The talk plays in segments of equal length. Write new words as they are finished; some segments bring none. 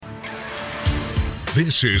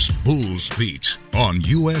This is Bulls Beat on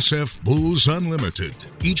USF Bulls Unlimited.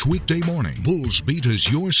 Each weekday morning, Bulls Beat is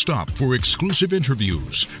your stop for exclusive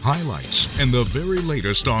interviews, highlights, and the very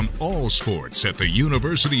latest on all sports at the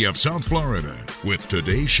University of South Florida. With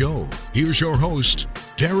today's show, here's your host,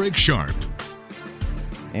 Derek Sharp.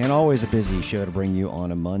 And always a busy show to bring you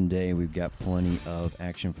on a Monday. We've got plenty of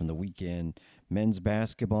action from the weekend. Men's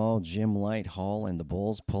basketball, Jim Lighthall and the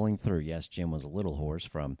Bulls pulling through. Yes, Jim was a little hoarse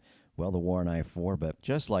from the Warren I-4, but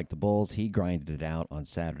just like the Bulls, he grinded it out on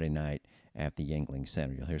Saturday night at the Yuengling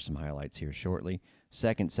Center. You'll hear some highlights here shortly.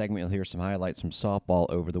 Second segment, you'll hear some highlights from softball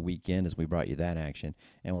over the weekend as we brought you that action.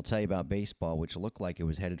 And we'll tell you about baseball, which looked like it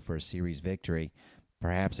was headed for a series victory,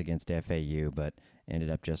 perhaps against FAU, but ended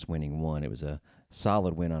up just winning one. It was a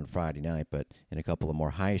solid win on Friday night, but in a couple of more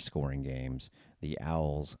high-scoring games, the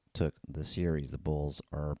Owls took the series. The Bulls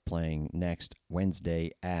are playing next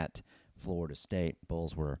Wednesday at Florida State.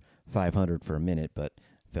 Bulls were 500 for a minute, but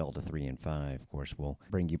fell to 3-5. Of course, we'll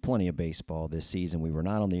bring you plenty of baseball this season. We were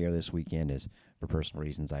not on the air this weekend as, for personal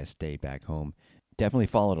reasons, I stayed back home. Definitely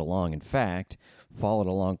followed along. In fact, followed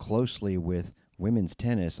along closely with women's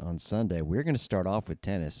tennis on Sunday. We're going to start off with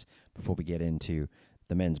tennis before we get into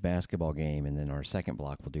the men's basketball game, and then our second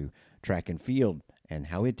block we'll do track and field and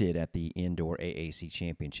how it did at the indoor AAC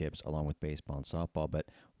championships along with baseball and softball. But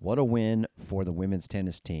what a win for the women's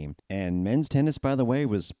tennis team. And men's tennis, by the way,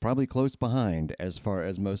 was probably close behind as far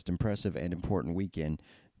as most impressive and important weekend.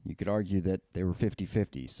 You could argue that they were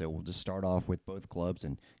 50-50, so we'll just start off with both clubs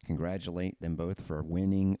and congratulate them both for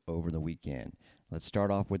winning over the weekend. Let's start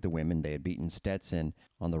off with the women. They had beaten Stetson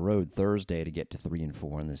on the road Thursday to get to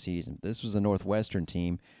 3-4 in the season. This was a Northwestern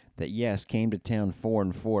team that, yes, came to town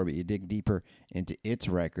 4-4, but you dig deeper into its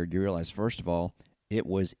record, you realize, first of all, it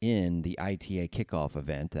was in the ITA kickoff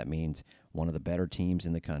event. That means one of the better teams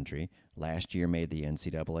in the country. Last year made the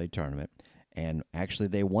NCAA tournament. And actually,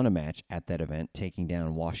 they won a match at that event, taking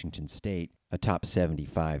down Washington State, a top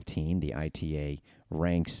 75 team. The ITA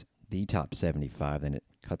ranks the top 75, then it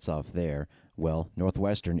cuts off there. Well,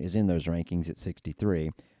 Northwestern is in those rankings at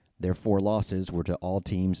 63. Their 4 losses were to all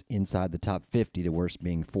teams inside the top 50, the worst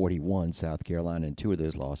being 41, South Carolina, and 2 of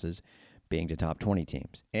those losses being to top 20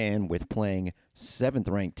 teams. And with playing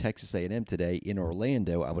 7th-ranked Texas A&M today in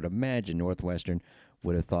Orlando, I would imagine Northwestern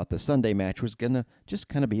would have thought the Sunday match was going to just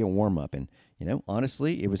kind of be a warm-up. And,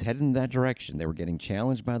 honestly, it was headed in that direction. They were getting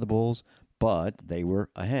challenged by the Bulls, but they were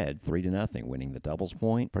ahead 3-0, winning the doubles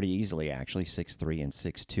point pretty easily, actually. 6-3 and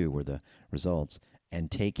 6-2 were the results, and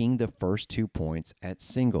taking the first 2 points at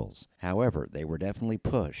singles. However, they were definitely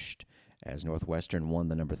pushed as Northwestern won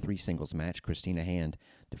the number 3 singles match. Christina Hand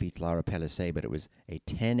defeats Laura Pellicer, but it was a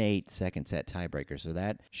 10-8 second set tiebreaker. So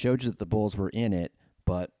that showed you that the Bulls were in it,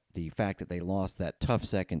 but the fact that they lost that tough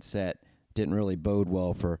second set didn't really bode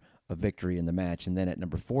well for a victory in the match. And then at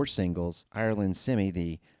number 4 singles, Ireland Simi,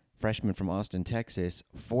 the freshman from Austin, Texas,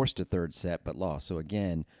 forced a third set but lost. So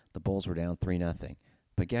again, the Bulls were down 3-0.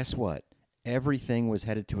 But guess what? Everything was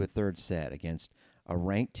headed to a third set against a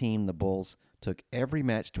ranked team. The Bulls took every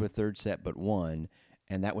match to a third set but one,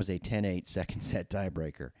 and that was a 10-8 second set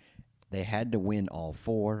tiebreaker. They had to win all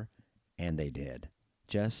 4, and they did.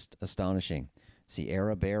 Just astonishing.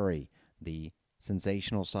 Sierra Berry, the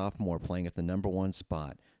sensational sophomore playing at the number 1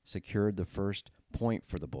 spot, secured the first point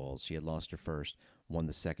for the Bulls. She had lost her first, won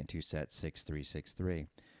the second 2 sets 6-3, 6-3.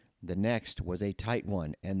 The next was a tight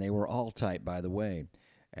one, and they were all tight, by the way,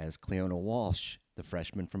 as Cleona Walsh, the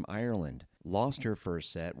freshman from Ireland, lost her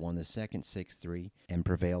first set, won the second 6-3, and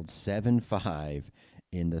prevailed 7-5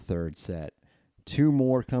 in the third set. 2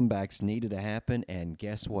 more comebacks needed to happen, and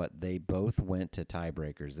guess what? They both went to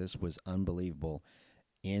tiebreakers. This was unbelievable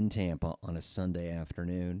in Tampa on a Sunday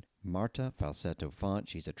afternoon. Marta Falsetto Font,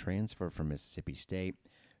 she's a transfer from Mississippi State,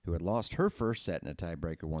 who had lost her first set in a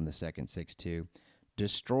tiebreaker, won the second 6-2,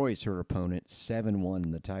 destroys her opponent 7-1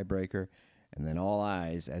 in the tiebreaker, and then all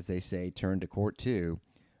eyes, as they say, turned to court 2,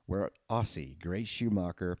 where Aussie Grace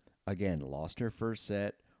Schumacher, again, lost her first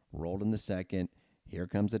set, rolled in the second. Here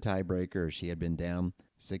comes a tiebreaker. She had been down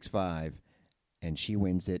 6-5, and she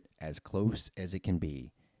wins it as close as it can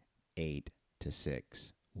be,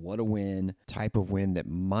 8-6. What a win. Type of win that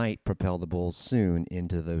might propel the Bulls soon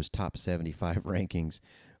into those top 75 rankings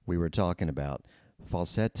we were talking about.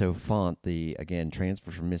 Falsetto Font, the, again,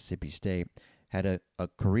 transfer from Mississippi State, had a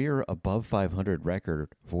career above 500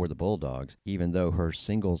 record for the Bulldogs, even though her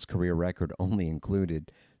singles career record only included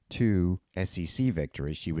 2 SEC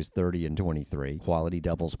victories. She was 30-23, quality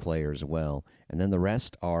doubles player as well. And then the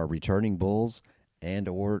rest are returning Bulls and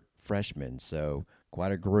or freshmen. So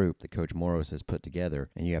quite a group that Coach Moros has put together,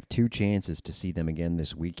 and you have 2 chances to see them again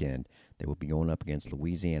this weekend. They will be going up against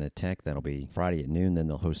Louisiana Tech. That'll be Friday at noon. Then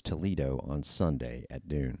they'll host Toledo on Sunday at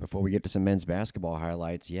noon. Before we get to some men's basketball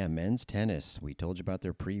highlights, men's tennis. We told you about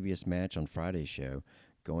their previous match on Friday's show,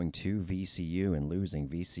 going to VCU and losing.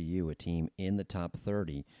 VCU, a team in the top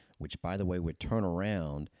 30, which, by the way, would turn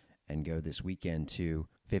around and go this weekend to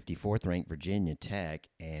 54th ranked Virginia Tech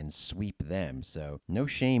and sweep them. So no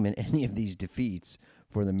shame in any of these defeats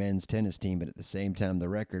for the men's tennis team, but at the same time, the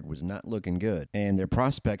record was not looking good. And their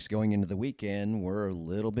prospects going into the weekend were a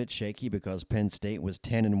little bit shaky because Penn State was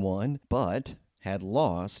 10-1, but had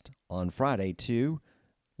lost on Friday to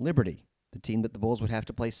Liberty, the team that the Bulls would have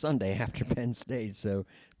to play Sunday after Penn State. So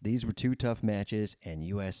these were 2 tough matches, and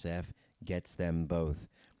USF gets them both,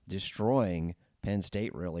 destroying Penn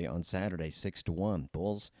State really on Saturday 6-1.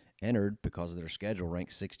 Bulls entered because of their schedule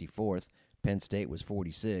ranked 64th. Penn State was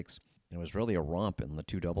 46. And it was really a romp in the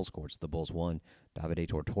 2 doubles courts. The Bulls won. Davide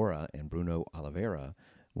Tortora and Bruno Oliveira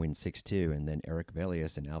win 6-2, and then Eric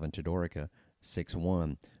Velias and Alvin Todorica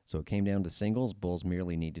 6-1. So it came down to singles. Bulls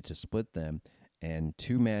merely needed to split them, and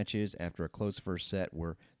 2 matches after a close first set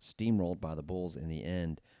were steamrolled by the Bulls in the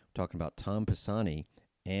end. We're talking about Tom Pisani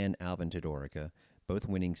and Alvin Todorica, both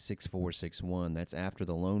winning 6-4, 6-1. That's after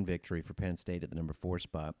the lone victory for Penn State at the number 4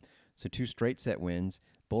 spot. So 2 straight set wins.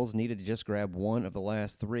 Bulls needed to just grab 1 of the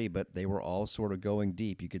last 3, but they were all sort of going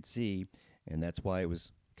deep, you could see, and that's why it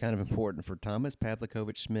was kind of important for Thomas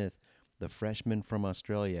Pavlikovich-Smith, the freshman from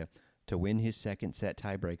Australia, to win his second set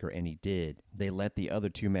tiebreaker, and he did. They let the other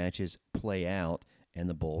 2 matches play out, and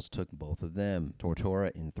the Bulls took both of them.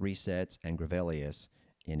 Tortora in 3 sets and Gravelius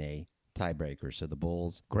in a tiebreaker. So the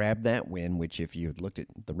Bulls grabbed that win, which if you had looked at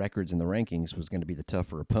the records and the rankings was going to be the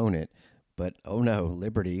tougher opponent. But oh no,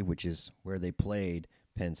 Liberty, which is where they played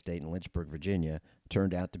Penn State and Lynchburg, Virginia,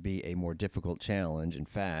 turned out to be a more difficult challenge. In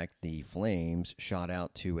fact, the Flames shot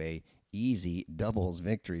out to a easy doubles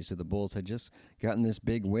victory. So the Bulls had just gotten this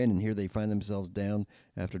big win, and here they find themselves down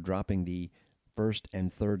after dropping the first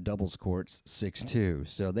and third doubles courts 6-2.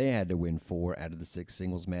 So they had to win 4 out of the 6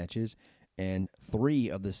 singles matches, and 3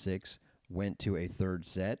 of the 6 went to a third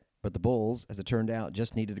set. But the Bulls, as it turned out,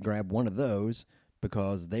 just needed to grab 1 of those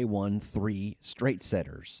because they won 3 straight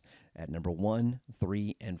setters at number 1,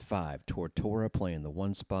 3, and 5. Tortora playing the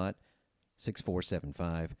 1 spot, 6-4,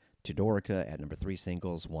 7-5. Todorica at number 3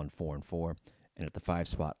 singles, 1-4 and 4. And at the 5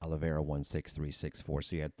 spot, Oliveira won 6-3, 6-4.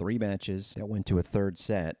 So you had 3 matches that went to a third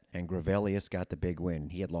set, and Gravelius got the big win.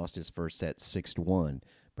 He had lost his first set 6-1,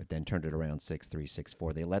 but then turned it around 6-3,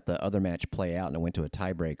 6-4. They let the other match play out, and it went to a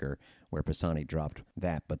tiebreaker where Pisani dropped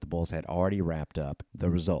that, but the Bulls had already wrapped up the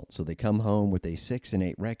result. So they come home with a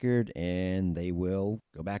 6-8 record, and they will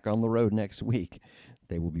go back on the road next week.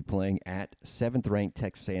 They will be playing at 7th-ranked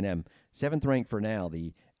Texas A&M. 7th ranked for now.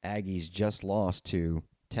 The Aggies just lost to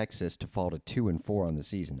Texas to fall to 2-4 on the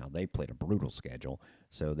season. Now, they played a brutal schedule,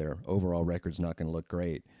 so their overall record's not going to look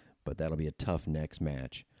great, but that'll be a tough next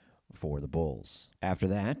match for the Bulls. After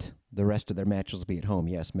that, the rest of their matches will be at home.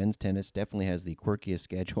 Yes, men's tennis definitely has the quirkiest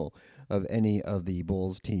schedule of any of the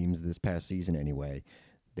Bulls teams this past season anyway.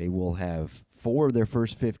 They will have 4 of their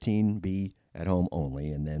first 15 be at home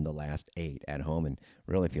only, and then the last 8 at home. And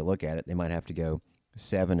really, if you look at it, they might have to go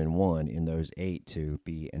 7-1 in those 8 to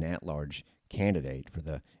be an at-large candidate for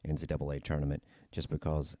the NCAA tournament, just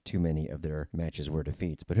because too many of their matches were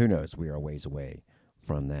defeats. But who knows? We are a ways away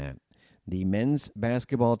from that. The men's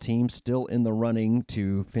basketball team still in the running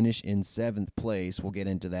to finish in 7th place. We'll get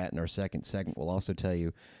into that in our second segment. We'll also tell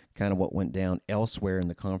you kind of what went down elsewhere in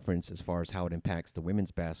the conference as far as how it impacts the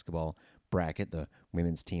women's basketball bracket. The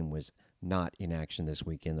women's team was not in action this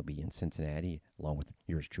weekend. They'll be in Cincinnati, along with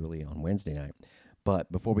yours truly, on Wednesday night.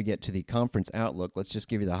 But before we get to the conference outlook, let's just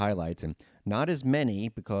give you the highlights. And not as many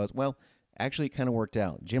because, well, actually it kind of worked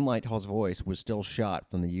out. Jim Lighthall's voice was still shot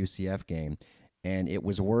from the UCF game, and it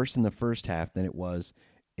was worse in the first half than it was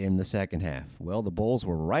in the second half. Well, the Bulls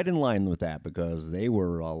were right in line with that because they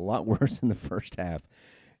were a lot worse in the first half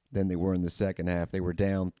than they were in the second half. They were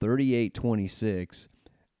down 38-26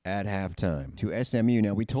 at halftime to SMU.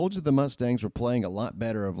 Now, we told you the Mustangs were playing a lot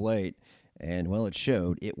better of late, and, well, it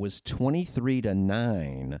showed. It was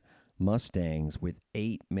 23-9 Mustangs with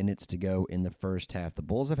 8 minutes to go in the first half. The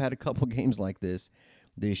Bulls have had a couple games like this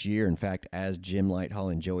year. In fact, as Jim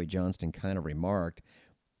Lighthall and Joey Johnston kind of remarked,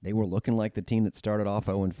 they were looking like the team that started off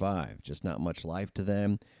 0-5. Just not much life to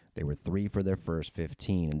them. They were 3 for their first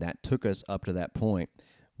 15, and that took us up to that point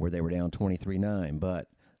where they were down 23-9. But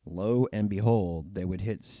lo and behold, they would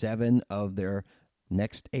hit 7 of their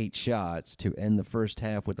next 8 shots to end the first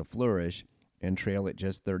half with a flourish and trail at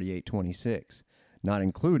just 38-26. Not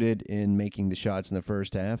included in making the shots in the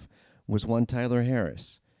first half was one Tyler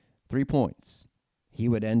Harris. 3 points. He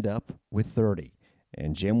would end up with 30.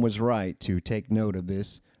 And Jim was right to take note of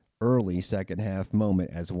this early second half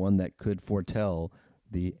moment as one that could foretell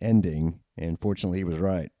the ending. And fortunately, he was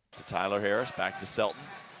right. To Tyler Harris, back to Selton.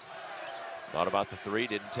 Thought about the three,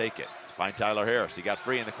 didn't take it. Find Tyler Harris. He got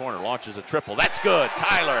free in the corner, launches a triple. That's good.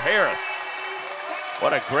 Tyler Harris.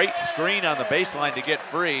 What a great screen on the baseline to get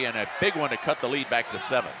free, and a big one to cut the lead back to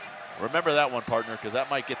 7. Remember that one, partner, because that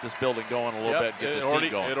might get this building going a little bit, get this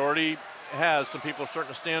team going. It already has. Some people are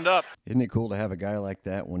starting to stand up. Isn't it cool to have a guy like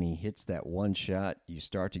that? When he hits that one shot, you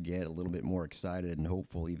start to get a little bit more excited and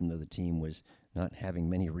hopeful, even though the team was not having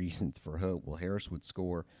many reasons for hope. Well, Harris would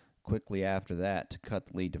score quickly after that to cut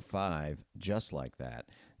the lead to 5, just like that.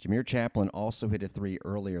 Jameer Chaplin also hit a 3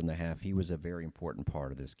 earlier in the half. He was a very important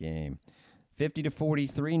part of this game.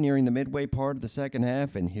 50-43 nearing the midway part of the second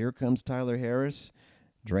half, and here comes Tyler Harris,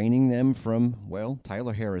 draining them from, well,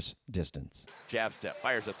 Tyler Harris distance. Jab step,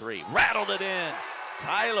 fires a 3, rattled it in.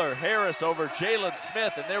 Tyler Harris over Jalen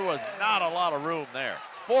Smith, and there was not a lot of room there.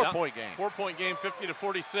 4-point game. 4-point game,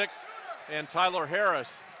 50-46, and Tyler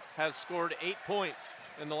Harris has scored 8 points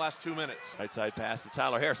in the last 2 minutes. Right side pass to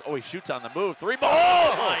Tyler Harris. Oh, he shoots on the move. 3 ball.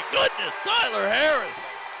 Oh, my goodness, Tyler Harris.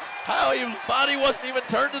 How his body wasn't even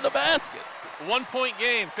turned to the basket. 1-point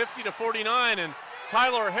game, 50-49, and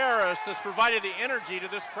Tyler Harris has provided the energy to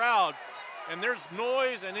this crowd. And there's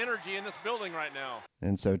noise and energy in this building right now.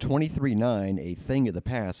 And so 23-9, a thing of the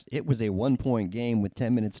past. It was a 1-point game with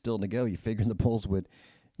 10 minutes still to go. You figured the Bulls would,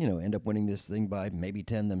 end up winning this thing by maybe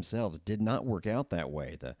 10 themselves. Did not work out that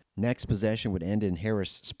way. The next possession would end in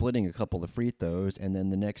Harris splitting a couple of free throws, and then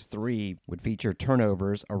the next 3 would feature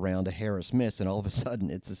turnovers around a Harris miss, and all of a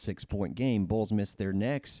sudden it's a 6-point game. Bulls missed their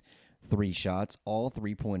next 3 shots, all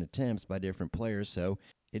 3-point attempts by different players, so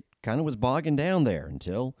it kind of was bogging down there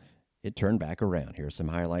until it turned back around. Here are some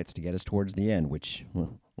highlights to get us towards the end, which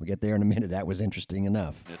we'll get there in a minute. That was interesting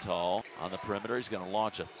enough. Natal on the perimeter. He's going to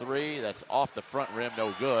launch a 3. That's off the front rim,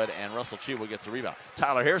 no good, and Russell Chiwa gets the rebound.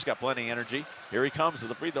 Tyler Harris got plenty of energy. Here he comes to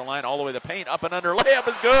the free throw line, all the way to the paint, up and under. Layup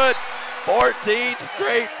is good. 14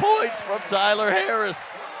 straight points from Tyler Harris.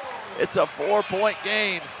 It's a 4-point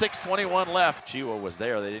game, 6:21 left. Chiwa was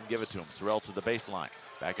there. They didn't give it to him. Sorrell to the baseline.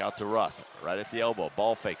 Back out to Russ, right at the elbow.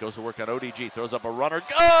 Ball fake, goes to work on ODG, throws up a runner.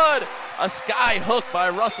 Good! A sky hook by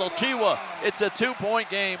Russell Chiwa. It's a 2-point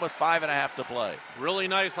game with 5.5 to play. Really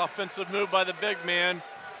nice offensive move by the big man.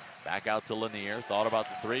 Back out to Lanier, thought about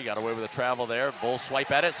the 3, got away with a travel there. Bulls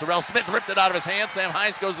swipe at it. Sorrell Smith ripped it out of his hand. Sam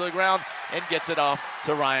Hines goes to the ground and gets it off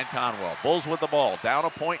to Ryan Conwell. Bulls with the ball, down a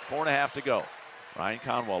point, 4.5 to go. Ryan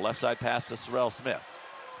Conwell, left side pass to Sorrell Smith.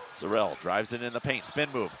 Sorrell drives it in the paint, spin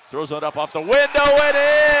move, throws it up off the window and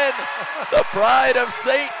in! The pride of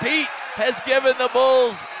St. Pete has given the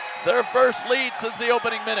Bulls their first lead since the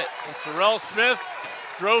opening minute. And Sorrell Smith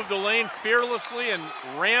drove the lane fearlessly and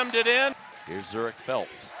rammed it in. Here's Zurich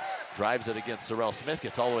Phelps, drives it against Sorrell Smith,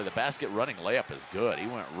 gets all the way to the basket, running layup is good. He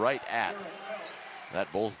went right at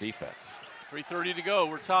that Bulls defense. 3:30 to go,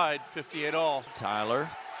 we're tied, 58 all. Tyler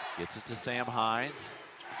gets it to Sam Hines.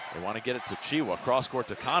 They want to get it to Chiwa. Cross court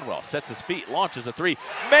to Conwell. Sets his feet, launches a 3,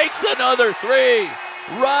 makes another 3.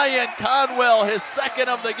 Ryan Conwell, his second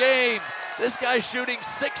of the game. This guy's shooting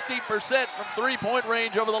 60% from 3-point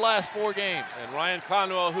range over the last 4 games. And Ryan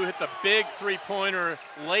Conwell, who hit the big 3-pointer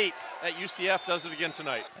late at UCF, does it again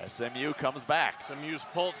tonight. SMU comes back. SMU's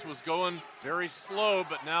pulse was going very slow,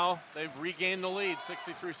 but now they've regained the lead,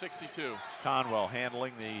 63-62. Conwell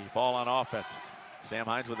handling the ball on offense. Sam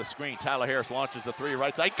Hines with a screen. Tyler Harris launches the 3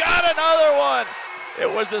 right side. Got another one!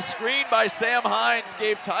 It was a screen by Sam Hines.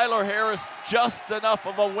 Gave Tyler Harris just enough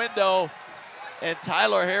of a window. And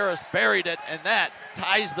Tyler Harris buried it, and that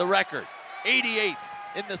ties the record. 88th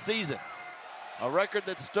in the season. A record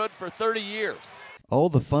that stood for 30 years. Oh,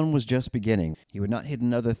 the fun was just beginning. He would not hit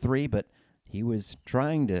another 3, but he was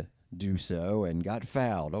trying to do so and got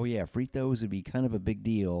fouled. Oh, yeah, free throws would be kind of a big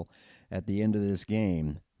deal at the end of this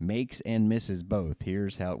game. Makes and misses both.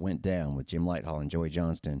 Here's how it went down with Jim Lighthall and Joey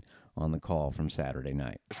Johnston on the call from Saturday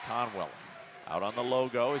night. Here's Conwell out on the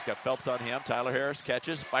logo. He's got Phelps on him. Tyler Harris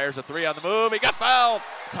catches, fires a 3 on the move. He got fouled.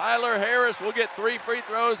 Tyler Harris will get 3 free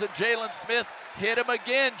throws, and Jalen Smith hit him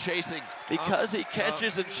again chasing. Because he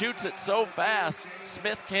catches and shoots it so fast,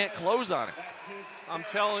 Smith can't close on it. I'm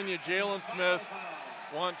telling you, Jalen Smith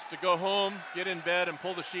wants to go home, get in bed, and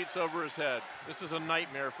pull the sheets over his head. This is a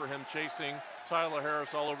nightmare for him, chasing Tyler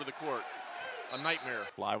Harris all over the court. A nightmare.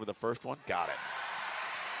 Fly with the first one, got it.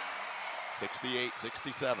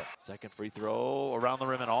 68-67. Second free throw around the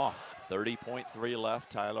rim and off. 30.3 left.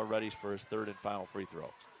 Tyler ready for his third and final free throw.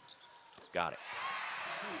 Got it.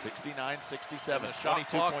 69-67, The shot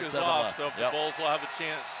clock is 22.7 off, left. so if the Bulls will have a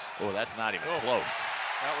chance. Oh, that's not even Oh. close.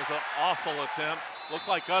 That was an awful attempt. Looked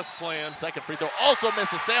like us playing. Second free throw also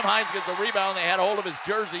misses. Sam Hines gets a rebound. They had a hold of his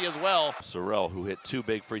jersey as well. Sorrell, who hit 2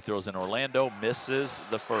 big free throws in Orlando, misses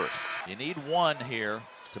the first. You need one here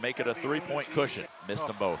to make it a 3-point cushion. Missed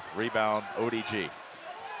them both. Rebound, ODG.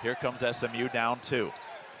 Here comes SMU down 2.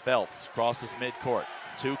 Phelps crosses midcourt.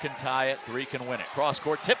 2 can tie it, 3 can win it. Cross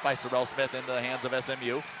court, tipped by Sorrell Smith into the hands of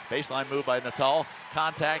SMU. Baseline move by Natal.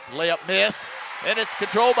 Contact, layup miss. And it's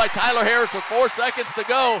controlled by Tyler Harris with 4 seconds to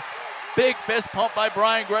go. Big fist pump by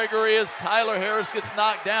Brian Gregory as Tyler Harris gets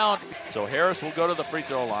knocked down. So Harris will go to the free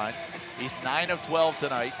throw line. He's 9 of 12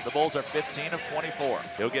 tonight. The Bulls are 15 of 24.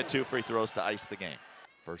 He'll get 2 free throws to ice the game.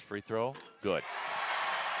 First free throw, good.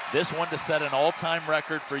 This one to set an all-time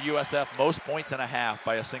record for USF, most points and a half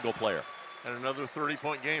by a single player. And another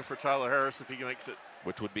 30-point game for Tyler Harris if he makes it.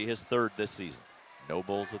 Which would be his 3rd this season. No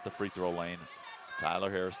Bulls at the free throw lane.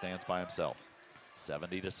 Tyler Harris stands by himself.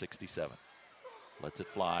 70-67. Lets it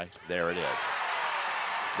fly. There it is.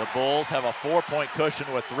 The Bulls have a 4-point cushion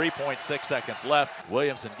with 3.6 seconds left.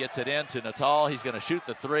 Williamson gets it in to Natal. He's going to shoot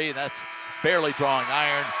the 3, and that's barely drawing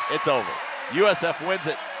iron. It's over. USF wins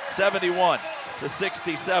it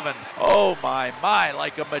 71-67. Oh, my,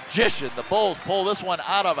 like a magician. The Bulls pull this one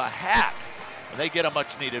out of a hat. And they get a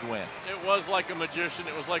much-needed win. It was like a magician.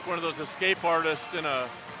 It was like one of those escape artists in a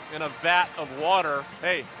vat of water.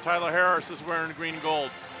 Hey, Tyler Harris is wearing green and gold,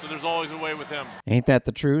 so there's always a way with him. Ain't that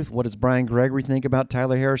the truth? What does Brian Gregory think about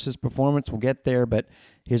Tyler Harris's performance? We'll get there, but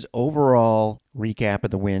his overall recap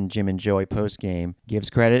of the win, Jim and Joey postgame, gives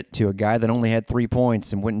credit to a guy that only had 3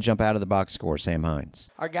 points and wouldn't jump out of the box score, Sam Hines.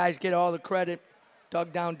 Our guys get all the credit,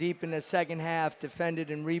 dug down deep in the second half, defended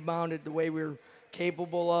and rebounded the way we were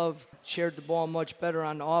capable of, shared the ball much better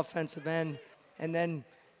on the offensive end, and then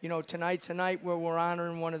tonight's a night where we're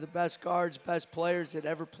honoring one of the best guards, best players that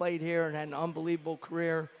ever played here and had an unbelievable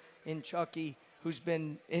career in Chucky, who's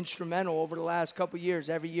been instrumental over the last couple of years.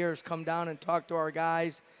 Every year has come down and talked to our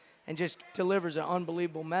guys and just delivers an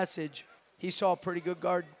unbelievable message. He saw a pretty good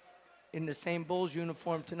guard in the same Bulls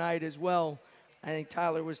uniform tonight as well. I think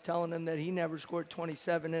Tyler was telling him that he never scored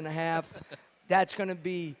 27 and a half. That's going to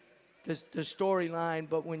be the storyline,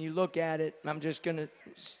 but when you look at it,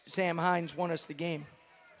 Sam Hines won us the game.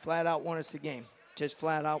 Flat out won us the game. Just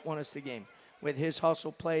flat out won us the game. With his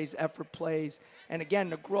hustle plays, effort plays. And again,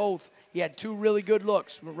 the growth, he had 2 really good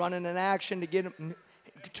looks. We're running an action to get him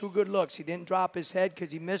 2 good looks. He didn't drop his head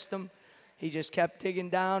because he missed them. He just kept digging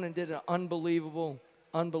down and did an unbelievable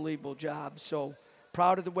job. So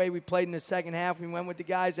proud of the way we played in the second half. We went with the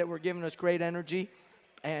guys that were giving us great energy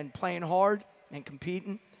and playing hard and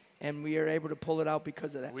competing. And we are able to pull it out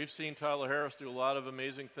because of that. We've seen Tyler Harris do a lot of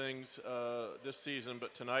amazing things this season,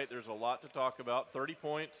 but tonight there's a lot to talk about. 30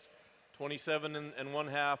 points, 27 and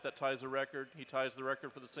 1/2. That ties the record. He ties the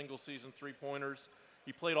record for the single-season three-pointers.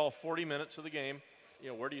 He played all 40 minutes of the game.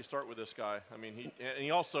 Where do you start with this guy? I mean, he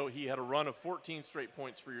had a run of 14 straight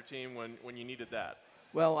points for your team when you needed that.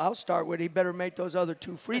 Well, I'll start with he better make those other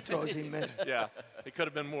 2 free throws he missed. Yeah, it could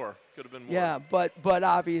have been more. Yeah, but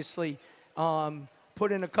obviously.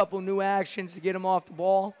 Put in a couple new actions to get him off the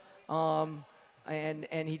ball, and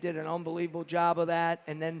he did an unbelievable job of that.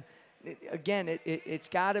 And then, again, it's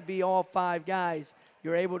got to be all 5 guys.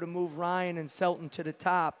 You're able to move Ryan and Selton to the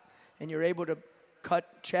top, and you're able to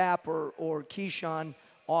cut Chap or Keyshawn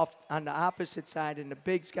off on the opposite side, and the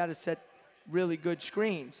bigs got to set really good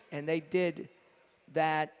screens. And they did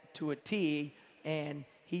that to a T, and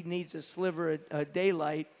he needs a sliver of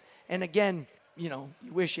daylight. And, again, you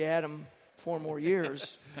wish you had him 4 more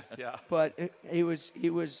years. Yeah. But he was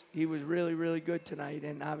really, really good tonight,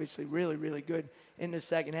 and obviously really, really good in the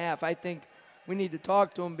second half. I think we need to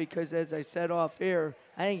talk to him because, as I said off air,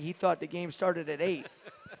 I think he thought the game started at 8.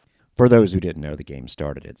 For those who didn't know, the game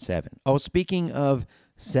started at 7. Oh, speaking of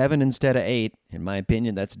 7 instead of 8, in my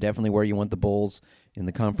opinion, that's definitely where you want the Bulls in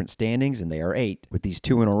the conference standings, and they are 8 with these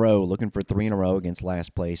 2 in a row, looking for 3 in a row against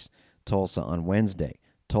last place Tulsa on Wednesday.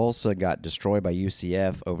 Tulsa got destroyed by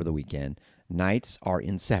UCF over the weekend. Knights are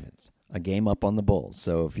in 7th, a game up on the Bulls.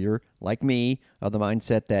 So if you're like me, of the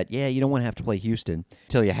mindset that, you don't want to have to play Houston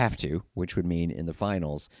until you have to, which would mean in the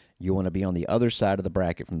finals, you want to be on the other side of the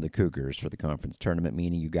bracket from the Cougars for the conference tournament,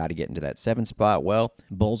 meaning you got to get into that 7th spot. Well,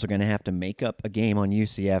 Bulls are going to have to make up a game on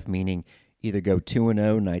UCF, meaning either go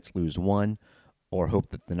 2-0, Knights lose 1, or hope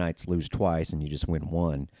that the Knights lose twice and you just win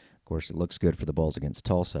 1. Of course, it looks good for the Bulls against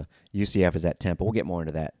Tulsa. UCF is at Temple. We'll get more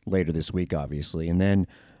into that later this week, obviously. And then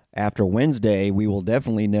after Wednesday, we will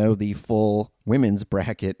definitely know the full women's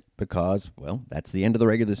bracket because, well, that's the end of the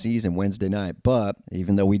regular season Wednesday night. But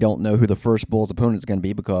even though we don't know who the first Bulls opponent is going to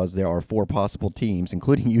be because there are 4 possible teams,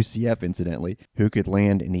 including UCF, incidentally, who could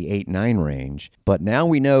land in the 8-9 range. But now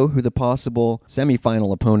we know who the possible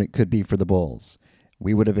semifinal opponent could be for the Bulls.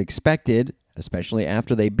 We would have expected, especially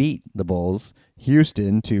after they beat the Bulls,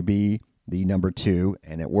 Houston to be the number 2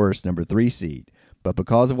 and at worst number 3 seed. But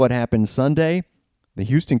because of what happened Sunday, the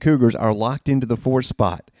Houston Cougars are locked into the 4th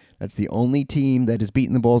spot. That's the only team that has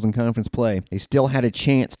beaten the Bulls in conference play. They still had a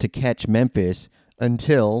chance to catch Memphis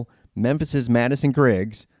until Memphis's Madison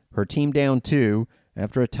Griggs, her team down 2,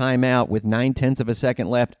 after a timeout with 9/10 of a second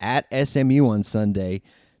left at SMU on Sunday,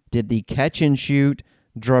 did the catch-and-shoot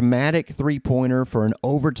dramatic three-pointer for an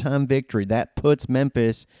overtime victory. That puts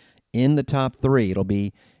Memphis in the top 3. It'll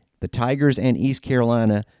be the Tigers and East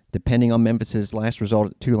Carolina, depending on Memphis's last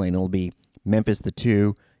result at Tulane. It'll be Memphis the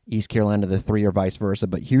 2, East Carolina the 3, or vice versa.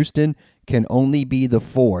 But Houston can only be the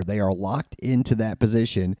 4. They are locked into that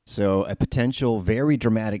position. So a potential very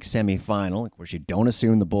dramatic semifinal. Of course, you don't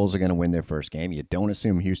assume the Bulls are going to win their first game. You don't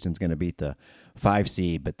assume Houston's going to beat the 5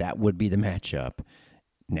 seed, but that would be the matchup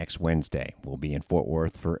next Wednesday. We'll be in Fort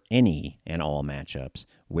Worth for any and all matchups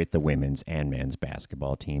with the women's and men's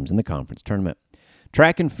basketball teams in the conference tournament.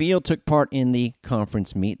 Track and field took part in the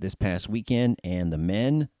conference meet this past weekend, and the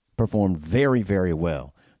men performed very, very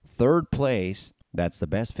well. 3rd place, that's the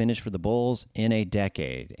best finish for the Bulls in a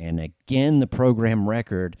decade. And again, the program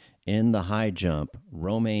record in the high jump,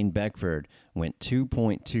 Romaine Beckford went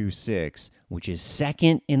 2.26, which is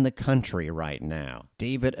 2nd in the country right now.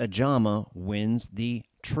 David Ajama wins the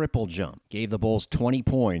triple jump, gave the Bulls 20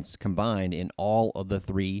 points combined in all of the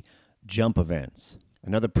 3 jump events.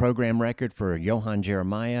 Another program record for Johan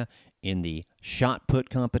Jeremiah in the shot put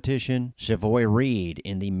competition. Chavoy Reed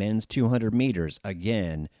in the men's 200 meters,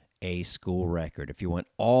 again, a school record. If you want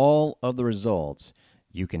all of the results,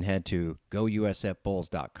 you can head to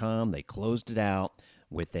gousfbulls.com. They closed it out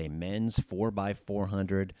with a men's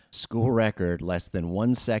 4x400 school record, less than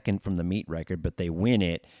 1 second from the meet record, but they win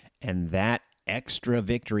it, and that extra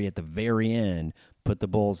victory at the very end put the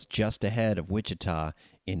Bulls just ahead of Wichita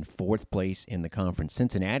in 4th place in the conference.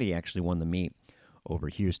 Cincinnati actually won the meet over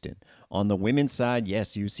Houston. On the women's side,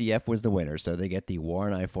 yes, UCF was the winner, so they get the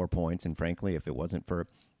Warren 4 points, and frankly, if it wasn't for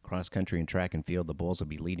cross country and track and field, the Bulls would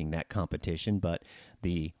be leading that competition, but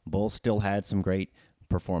the Bulls still had some great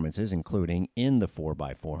performances, including in the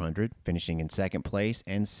 4x400, finishing in 2nd place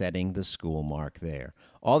and setting the school mark there.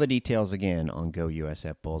 All the details, again, on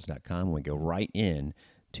gousfbulls.com. We go right in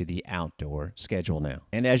to the outdoor schedule now.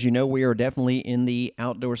 And as you know, we are definitely in the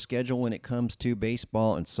outdoor schedule when it comes to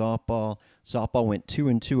baseball and softball. Softball went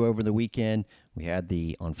 2-2 over the weekend. We had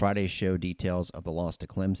the, on Friday's show, details of the loss to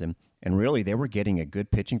Clemson. And really, they were getting a good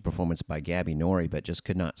pitching performance by Gabby Norrie, but just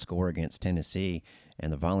could not score against Tennessee.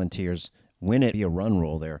 And the Volunteers win it via run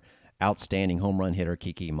rule. Their outstanding home run hitter,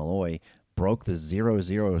 Kiki Malloy, broke the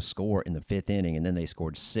 0-0 score in the 5th inning, and then they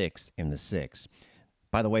scored 6 in the 6th.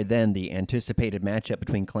 By the way, then, the anticipated matchup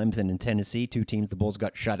between Clemson and Tennessee, 2 teams the Bulls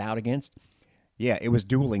got shut out against. Yeah, it was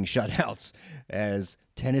dueling shutouts as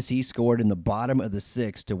Tennessee scored in the bottom of the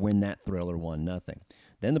 6th to win that thriller 1-0.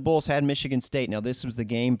 Then the Bulls had Michigan State. Now, this was the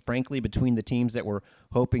game, frankly, between the teams that were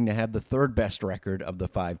hoping to have the 3rd best record of the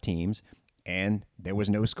 5 teams, and there was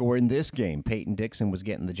no score in this game. Peyton Dixon was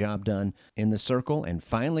getting the job done in the circle and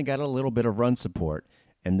finally got a little bit of run support,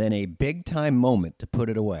 and then a big-time moment to put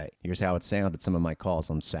it away. Here's how it sounded some of my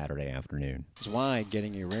calls on Saturday afternoon. Wide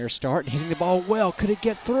getting a rare start and hitting the ball well. Could it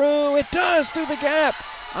get through? It does, through the gap.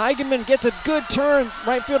 Eigenman gets a good turn.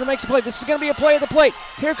 Right fielder makes a play. This is going to be a play at the plate.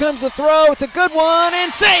 Here comes the throw. It's a good one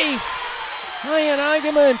and safe. Ryan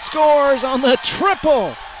Eigenman scores on the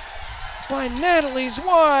triple by Natalie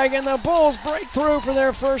Zweig, and the Bulls break through for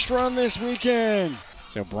their first run this weekend.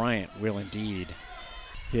 So Bryant will indeed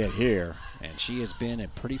hit here, and she has been a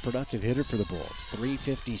pretty productive hitter for the Bulls.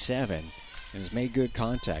 .357 and has made good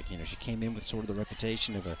contact. You know, she came in with sort of the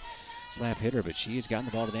reputation of a slap hitter, but she has gotten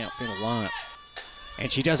the ball to the outfield a lot. And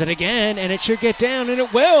she does it again, and it should get down, and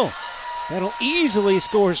it will. That'll easily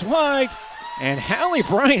score Zweig. And Hallie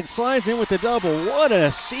Bryant slides in with the double. What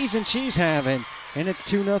a season she's having. And it's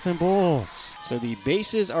 2-0 Bulls. So the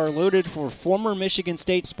bases are loaded for former Michigan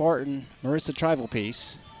State Spartan Marissa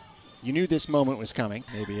Trivelpiece. You knew this moment was coming.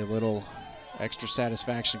 Maybe a little extra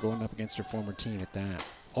satisfaction going up against her former team at that.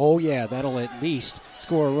 Oh, yeah, that'll at least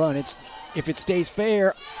score a run. If it stays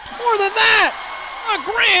fair, more than that, a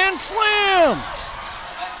grand slam.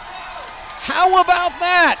 How about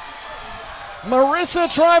that? Marissa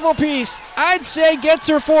Trivelpiece, I'd say, gets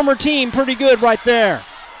her former team pretty good right there.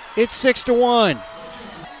 It's 6-1.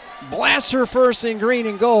 blasts her first in green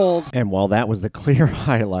and gold. And while that was the clear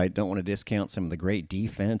highlight, don't want to discount some of the great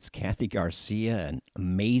defense. Kathy Garcia, an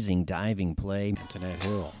amazing diving play. Antoinette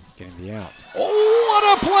Hill getting the out. Oh,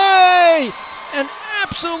 what a play! An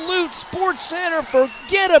absolute Sports Center,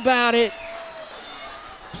 forget about it.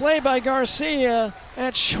 Play by Garcia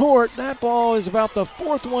at short. That ball is about the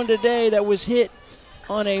fourth one today that was hit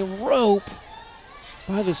on a rope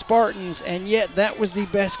by the Spartans, and yet that was the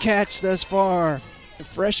best catch thus far. A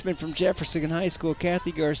freshman from Jefferson High School,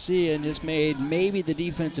 Kathy Garcia, just made maybe the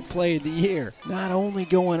defensive play of the year. Not only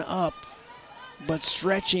going up, but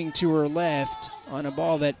stretching to her left on a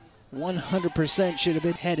ball that 100% should have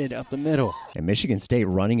been headed up the middle. And Michigan State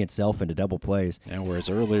running itself into double plays. And whereas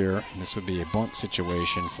earlier this would be a bunt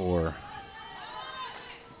situation for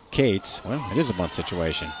Cates, well, it is a bunt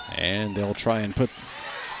situation. And they'll try and put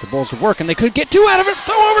the Bulls to work, and they could get two out of it.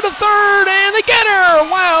 Throw over to third, and they get her!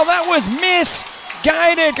 Wow, that was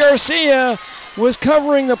misguided. Garcia was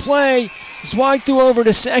covering the play. Zweig threw over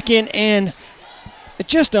to second, and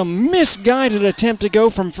just a misguided attempt to go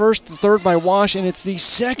from first to third by Wash, and it's the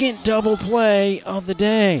second double play of the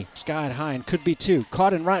day. Sky high, and could be two.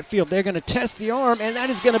 Caught in right field. They're going to test the arm, and that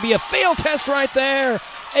is going to be a fail test right there.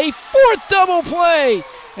 A fourth double play,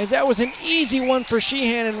 as that was an easy one for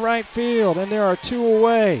Sheehan in right field, and there are two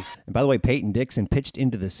away. And by the way, Peyton Dixon pitched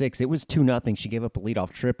into the sixth. It was 2-0. She gave up a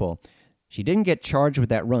leadoff triple. She didn't get charged with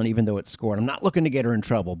that run, even though it scored. I'm not looking to get her in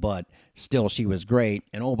trouble, but still, she was great.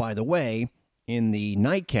 And oh, by the way, in the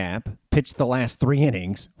nightcap, pitched the last 3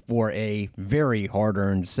 innings for a very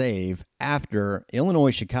hard-earned save after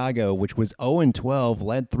Illinois-Chicago, which was 0-12,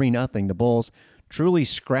 led 3-0. The Bulls truly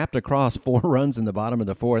scrapped across 4 runs in the bottom of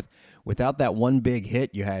the fourth. Without that one big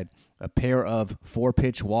hit, you had a pair of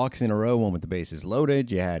 4-pitch walks in a row, one with the bases loaded.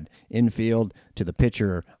 You had infield to the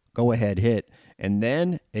pitcher go-ahead hit. And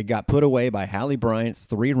then it got put away by Hallie Bryant's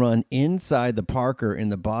 3-run inside the Parker in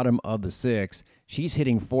the bottom of the 6th. She's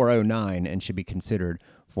hitting .409 and should be considered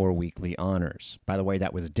for weekly honors. By the way,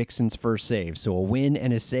 that was Dixon's first save, so a win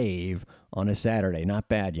and a save on a Saturday. Not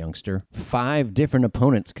bad, youngster. 5 different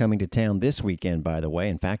opponents coming to town this weekend, by the way.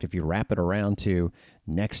 In fact, if you wrap it around to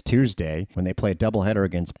next Tuesday, when they play a doubleheader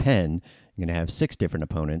against Penn, you're going to have 6 different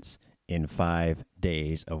opponents in 5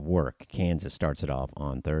 days of work. Kansas starts it off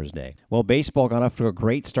on Thursday. Well, baseball got off to a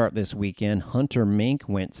great start this weekend. Hunter Mink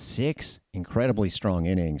went 6 incredibly strong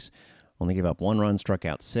innings. Only gave up 1 run, struck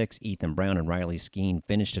out 6. Ethan Brown and Riley Skeen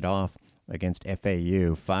finished it off against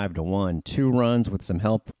FAU 5-1. 2 runs with some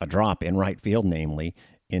help, a drop in right field, namely,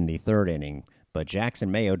 in the 3rd inning. But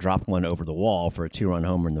Jackson Mayo dropped one over the wall for a 2-run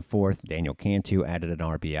homer in the 4th. Daniel Cantu added an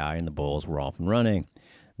RBI, and the Bulls were off and running.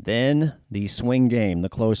 Then the swing game, the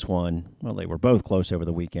close one. Well, they were both close over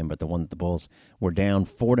the weekend, but the one that the Bulls were down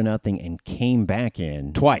 4-0 and came back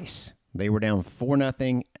in twice. They were down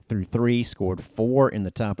 4-0 through 3, scored 4 in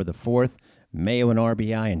the top of the 4th. Mayo an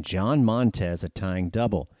RBI and John Montez a tying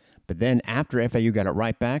double. But then after FAU got it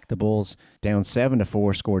right back, the Bulls down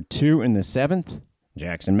 7-4, scored 2 in the 7th.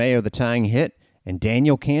 Jackson Mayo the tying hit, and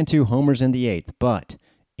Daniel Cantu homers in the 8th. But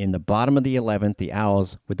in the bottom of the 11th, the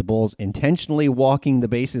Owls, with the Bulls intentionally walking the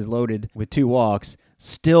bases loaded with 2 walks,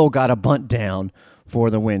 still got a bunt down for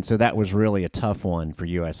the win. So that was really a tough one for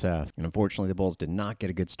USF. And unfortunately, the Bulls did not get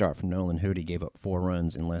a good start from Nolan Hootie. Gave up 4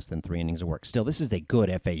 runs in less than 3 innings of work. Still, this is a good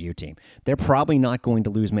FAU team. They're probably not going to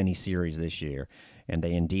lose many series this year. And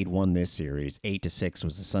they indeed won this series. 8-6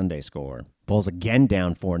 was the Sunday score. Bulls again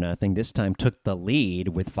down 4-0. This time took the lead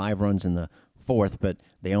with 5 runs in the 4th, but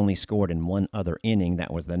they only scored in 1 other inning.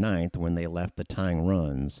 That was the 9th when they left the tying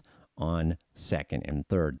runs on 2nd and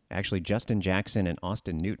 3rd. Actually, Justin Jackson and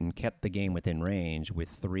Austin Newton kept the game within range with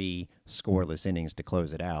 3 scoreless innings to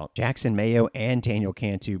close it out. Jackson Mayo and Daniel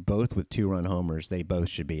Cantu, both with 2-run homers. They both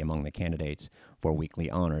should be among the candidates for weekly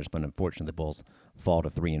honors, but unfortunately the Bulls fall to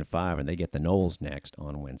 3-5, and they get the Noles next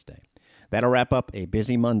on Wednesday. That'll wrap up a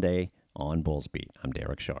busy Monday on Bulls Beat. I'm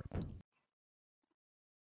Derek Sharp.